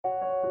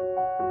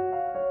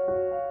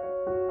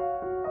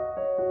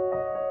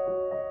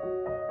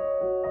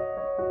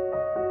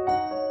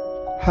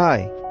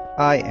Hi,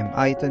 I am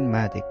Aiton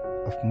Matic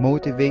of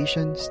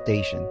Motivation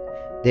Station,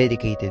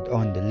 dedicated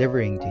on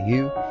delivering to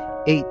you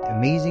 8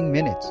 amazing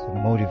minutes of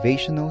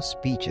motivational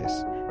speeches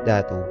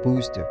that will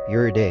boost up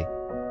your day.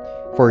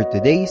 For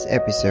today's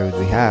episode,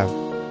 we have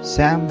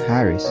Sam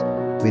Harris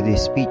with a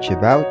speech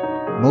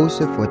about most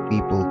of what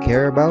people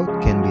care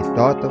about can be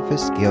thought of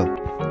as skill.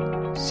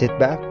 Sit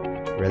back,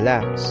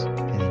 relax,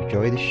 and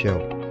enjoy the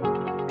show.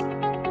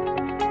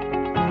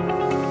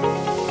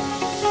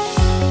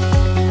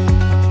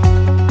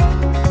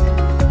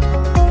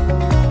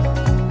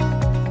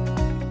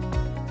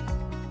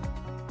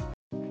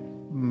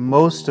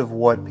 Most of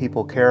what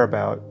people care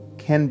about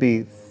can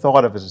be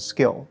thought of as a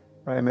skill,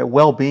 right? I mean,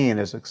 well-being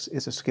is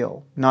a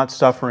skill. Not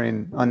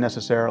suffering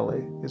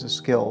unnecessarily is a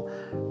skill.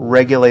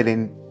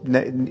 Regulating,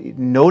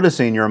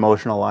 noticing your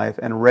emotional life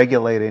and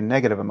regulating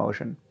negative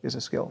emotion is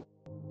a skill.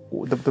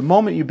 The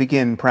moment you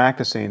begin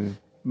practicing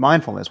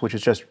mindfulness, which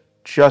is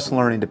just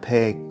learning to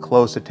pay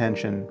close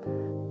attention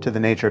to the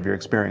nature of your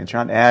experience,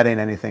 you're not adding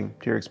anything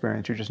to your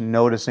experience, you're just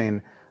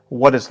noticing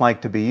what it's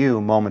like to be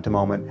you moment to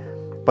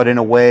moment, but in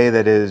a way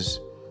that is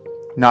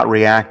not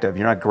reactive.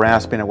 You're not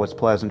grasping at what's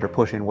pleasant or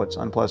pushing what's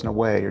unpleasant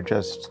away. You're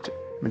just,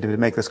 to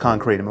make this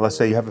concrete, let's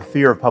say you have a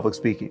fear of public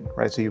speaking,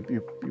 right? So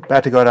you're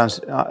about to go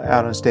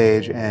out on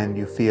stage and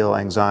you feel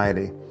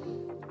anxiety.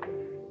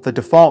 The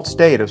default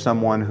state of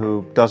someone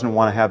who doesn't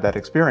want to have that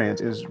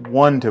experience is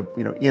one to,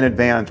 in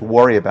advance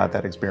worry about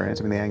that experience.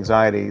 The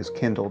anxiety is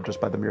kindled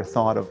just by the mere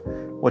thought of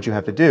what you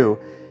have to do.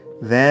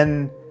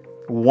 Then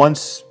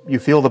once you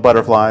feel the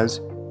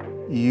butterflies,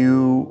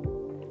 you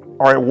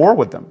are at war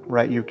with them,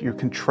 right?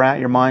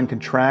 Your mind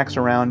contracts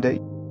around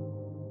it.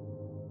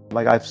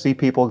 Like I see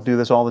people do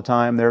this all the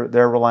time.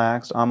 They're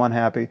relaxed. I'm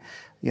unhappy.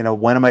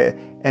 When am I?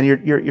 And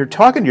you're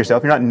talking to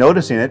yourself. You're not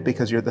noticing it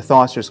because the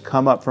thoughts just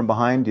come up from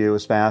behind you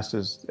as fast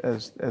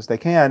as they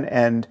can,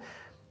 and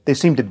they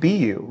seem to be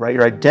you, right?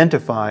 You're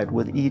identified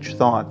with each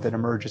thought that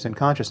emerges in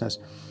consciousness.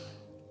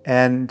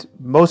 And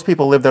most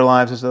people live their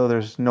lives as though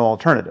there's no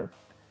alternative.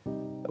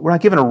 We're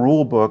not given a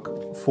rule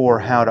book for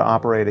how to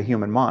operate a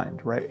human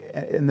mind, right?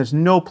 And there's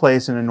no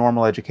place in a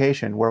normal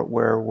education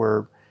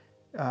where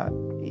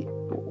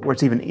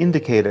it's even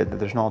indicated that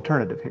there's an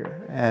alternative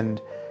here.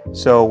 And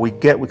so we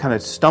kind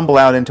of stumble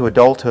out into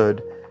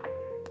adulthood,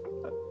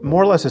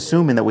 more or less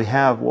assuming that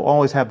we'll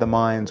always have the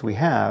minds we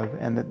have,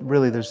 and that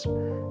really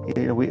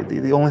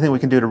the only thing we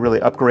can do to really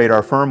upgrade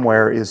our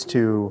firmware is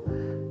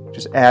to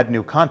just add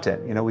new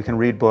content. We can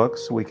read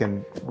books, we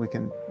can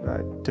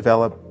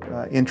develop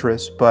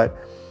interests, but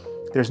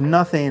there's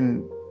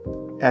nothing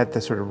at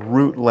the sort of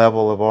root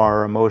level of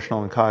our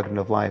emotional and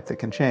cognitive life that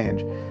can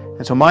change.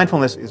 And so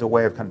mindfulness is a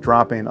way of kind of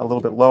dropping a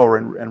little bit lower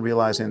and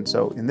realizing,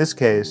 so in this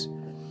case,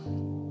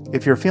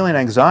 if you're feeling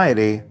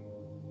anxiety,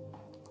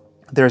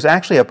 there's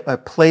actually a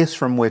place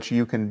from which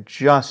you can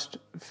just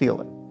feel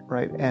it,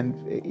 right?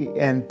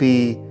 And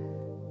be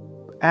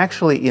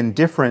actually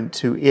indifferent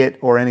to it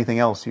or anything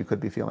else you could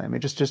be feeling.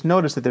 Just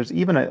notice that there's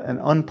even an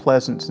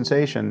unpleasant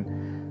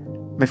sensation.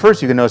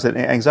 First you can notice that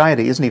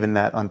anxiety isn't even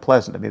that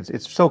unpleasant.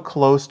 It's so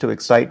close to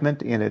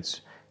excitement in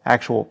its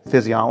actual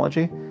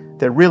physiology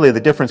that really the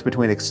difference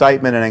between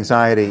excitement and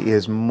anxiety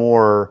is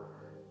more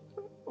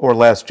or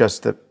less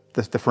just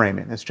the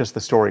framing. It's just the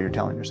story you're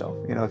telling yourself.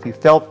 If you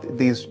felt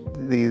these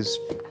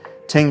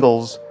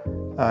tingles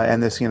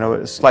and this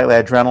slightly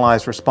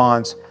adrenalized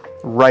response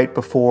right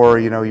before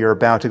you're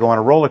about to go on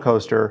a roller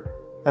coaster,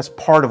 that's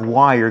part of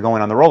why you're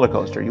going on the roller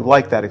coaster. You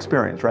like that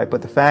experience, right?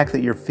 But the fact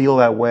that you feel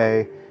that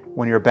way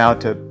when you're about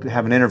to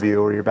have an interview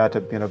or you're about to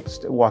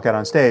walk out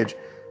on stage,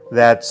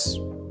 that's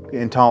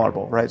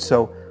intolerable, right?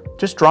 So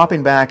just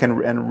dropping back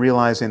and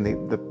realizing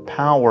the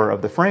power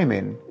of the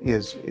framing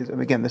is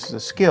again, this is a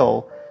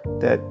skill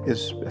that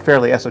is a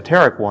fairly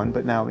esoteric one,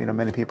 but now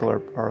many people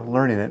are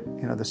learning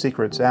it. The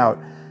secret's out,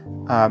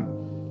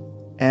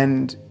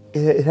 and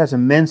it has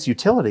immense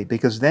utility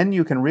because then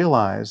you can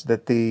realize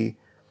that the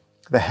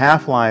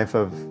half-life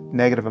of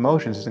negative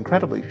emotions is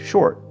incredibly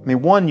short.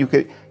 One, you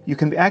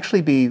can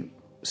actually be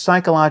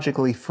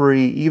psychologically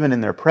free even in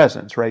their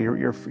presence, right?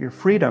 Your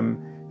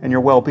freedom and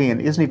your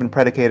well-being isn't even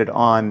predicated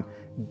on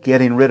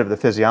getting rid of the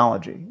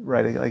physiology,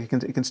 right? Like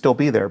it can still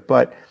be there,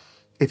 but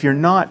if you're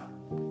not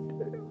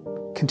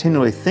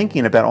continually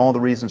thinking about all the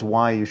reasons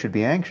why you should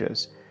be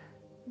anxious,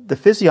 the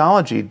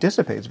physiology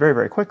dissipates very,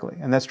 very quickly,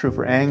 and that's true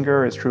for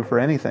anger. It's true for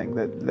anything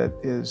that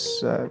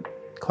is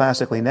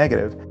classically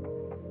negative.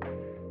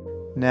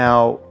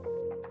 Now,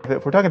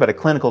 if we're talking about a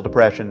clinical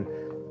depression,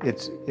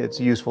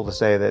 it's useful to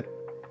say that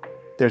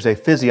there's a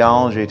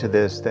physiology to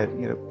this that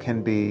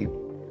can be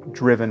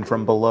driven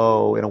from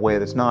below in a way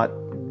that's not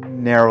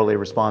narrowly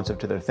responsive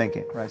to their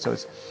thinking, right? So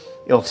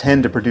it'll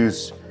tend to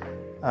produce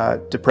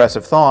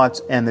depressive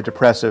thoughts, and the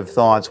depressive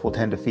thoughts will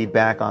tend to feed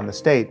back on the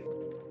state.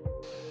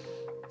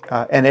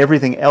 And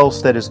everything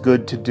else that is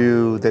good to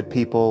do that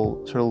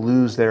people sort of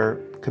lose their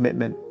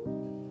commitment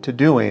to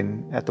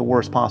doing at the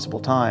worst possible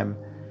time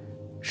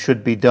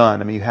should be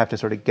done. You have to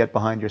sort of get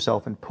behind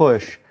yourself and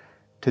push.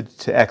 to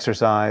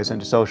exercise and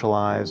to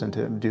socialize and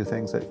to do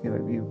things that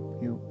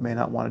you may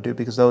not want to do,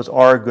 because those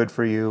are good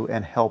for you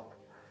and help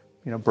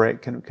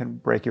can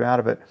break you out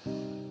of it.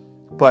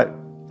 But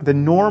the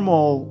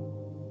normal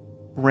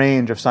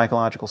range of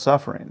psychological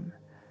suffering,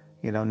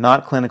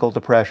 not clinical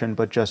depression,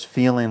 but just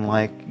feeling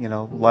like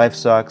life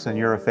sucks and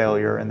you're a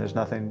failure and there's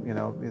nothing,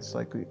 it's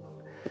like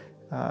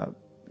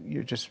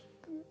you're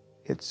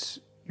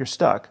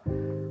stuck.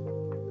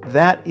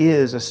 That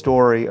is a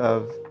story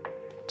of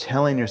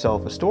telling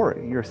yourself a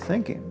story. You're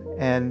thinking,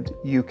 and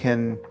you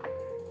can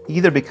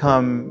either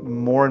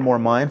become more and more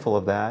mindful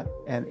of that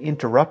and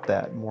interrupt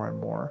that more and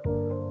more,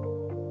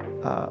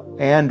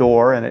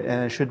 and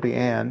it should be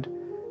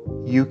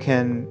you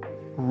can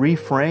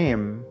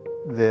reframe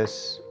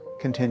this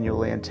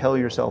continually and tell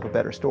yourself a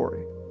better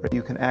story.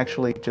 You can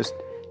actually just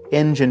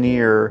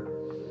engineer,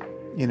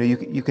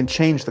 you can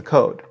change the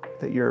code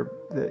that you're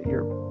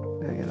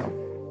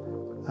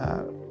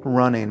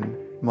running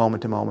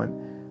moment to moment.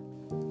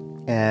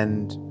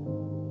 And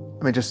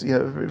I mean, just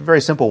a very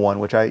simple one,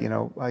 which I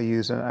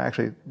use, and I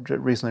actually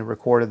recently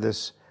recorded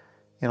this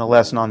in a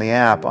lesson on the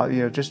app.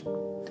 Just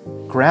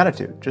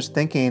gratitude, just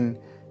thinking.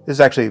 This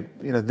is actually,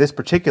 this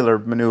particular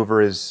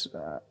maneuver is,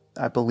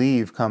 I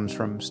believe, comes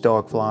from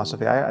Stoic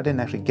philosophy. I didn't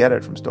actually get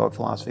it from Stoic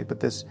philosophy, but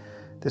this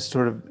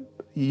sort of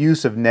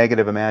use of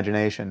negative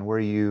imagination, where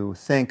you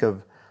think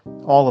of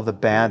all of the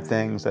bad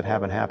things that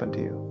haven't happened to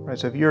you. Right.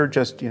 So if you're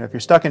just, if you're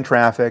stuck in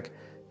traffic,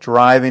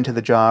 driving to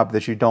the job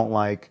that you don't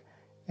like,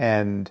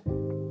 and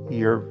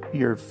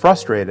you're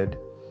frustrated,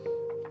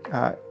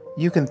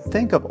 you can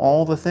think of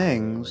all the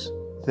things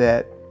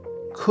that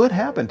could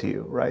happen to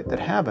you, right, that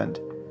haven't.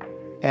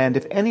 And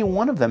if any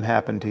one of them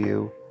happened to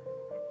you,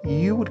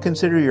 you would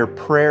consider your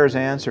prayers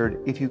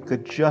answered if you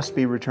could just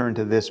be returned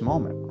to this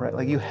moment, right?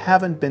 Like, you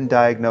haven't been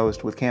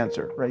diagnosed with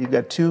cancer, right? You've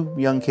got 2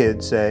 young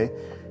kids, say,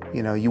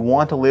 you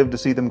want to live to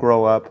see them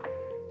grow up,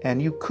 and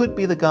you could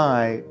be the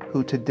guy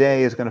who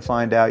today is going to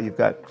find out you've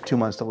got 2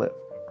 months to live.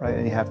 Right,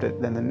 and you have to.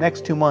 Then the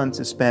next 2 months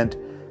is spent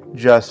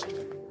just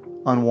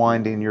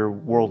unwinding your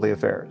worldly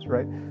affairs.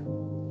 Right,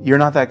 you're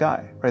not that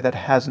guy. Right, that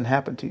hasn't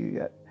happened to you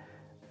yet.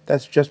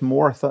 That's just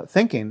more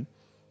thinking,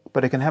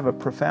 but it can have a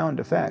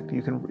profound effect.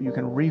 You can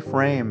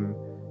reframe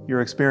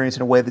your experience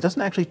in a way that doesn't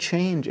actually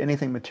change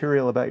anything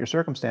material about your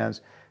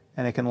circumstance,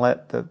 and it can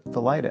let the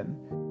light in.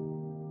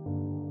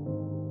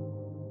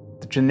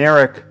 The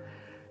generic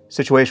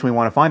situation we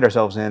want to find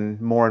ourselves in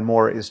more and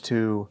more is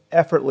to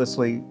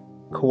effortlessly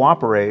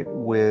cooperate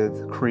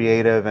with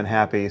creative and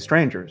happy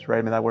strangers, right?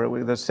 I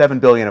mean, there's 7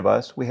 billion of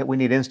us. We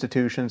need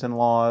institutions and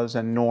laws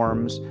and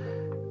norms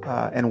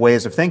and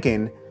ways of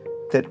thinking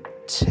that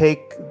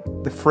take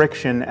the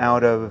friction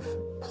out of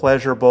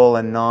pleasurable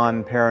and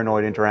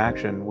non-paranoid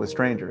interaction with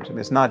strangers. I mean,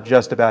 it's not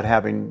just about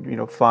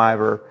having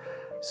 5 or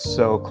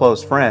so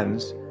close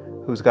friends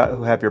who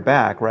have your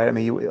back, right? I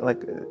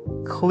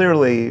mean,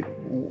 clearly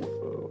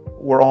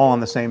we're all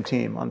on the same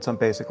team on some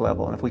basic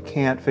level, and if we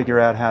can't figure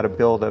out how to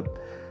build a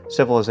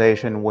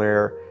civilization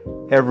where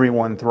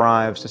everyone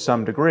thrives to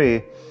some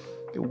degree,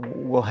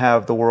 we'll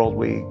have the world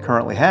we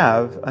currently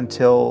have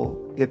until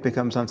it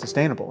becomes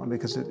unsustainable. And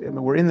because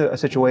we're in a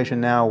situation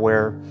now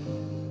where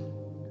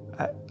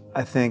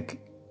I think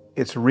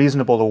it's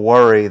reasonable to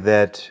worry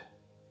that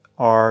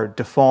our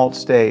default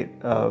state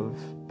of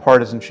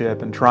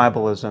partisanship and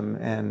tribalism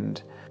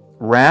and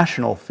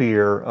rational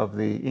fear of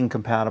the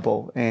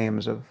incompatible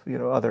aims of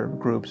other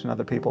groups and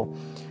other people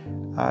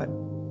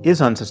is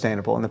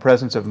unsustainable in the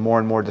presence of more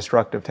and more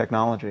destructive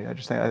technology.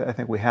 I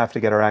think we have to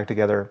get our act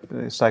together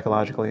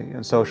psychologically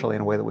and socially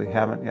in a way that we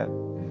haven't yet.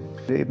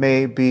 It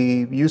may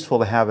be useful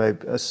to have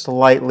a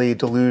slightly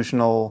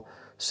delusional,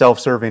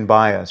 self-serving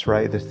bias,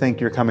 right? To think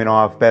you're coming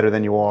off better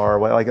than you are.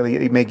 Like,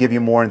 it may give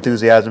you more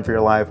enthusiasm for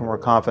your life and more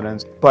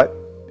confidence. But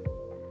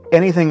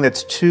anything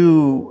that's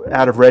too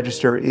out of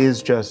register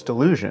is just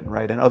delusion,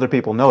 right? And other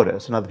people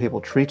notice, and other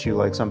people treat you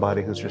like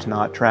somebody who's just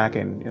not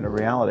tracking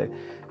reality.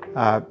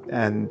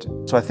 And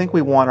so I think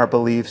we want our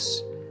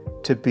beliefs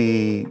to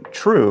be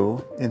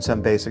true in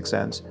some basic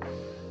sense.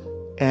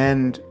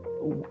 And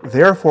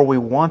therefore, we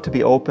want to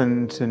be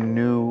open to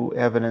new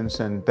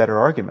evidence and better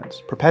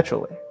arguments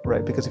perpetually,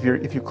 right? Because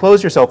if you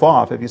close yourself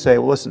off, if you say,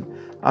 well, listen,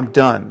 I'm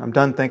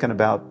done thinking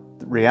about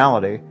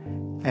reality,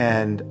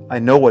 and I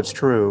know what's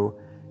true,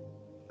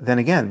 then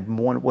again,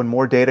 when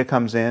more data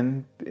comes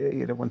in,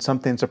 when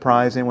something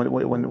surprising,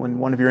 when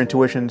one of your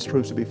intuitions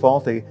proves to be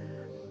faulty,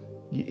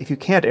 if you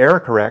can't error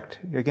correct,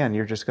 again,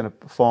 you're just going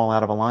to fall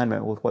out of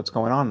alignment with what's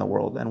going on in the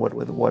world and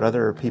what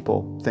other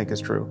people think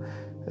is true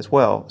as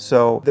well.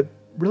 So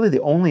really the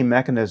only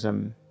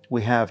mechanism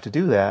we have to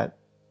do that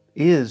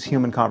is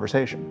human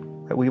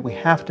conversation. Right? We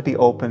have to be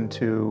open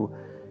to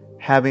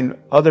having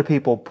other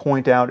people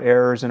point out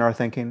errors in our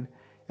thinking,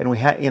 and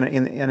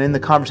in the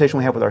conversation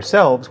we have with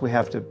ourselves, we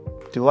have to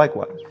do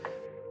likewise.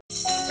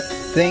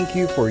 Thank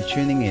you for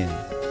tuning in.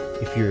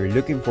 If you're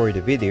looking for the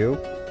video,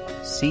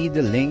 see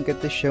the link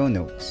at the show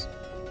notes.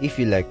 If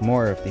you like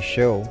more of the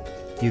show,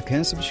 you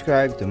can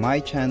subscribe to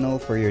my channel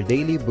for your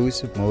daily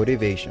boost of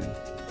motivation.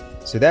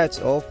 So that's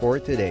all for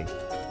today.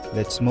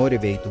 let's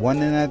motivate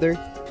one another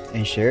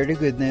and share the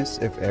goodness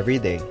of every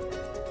day.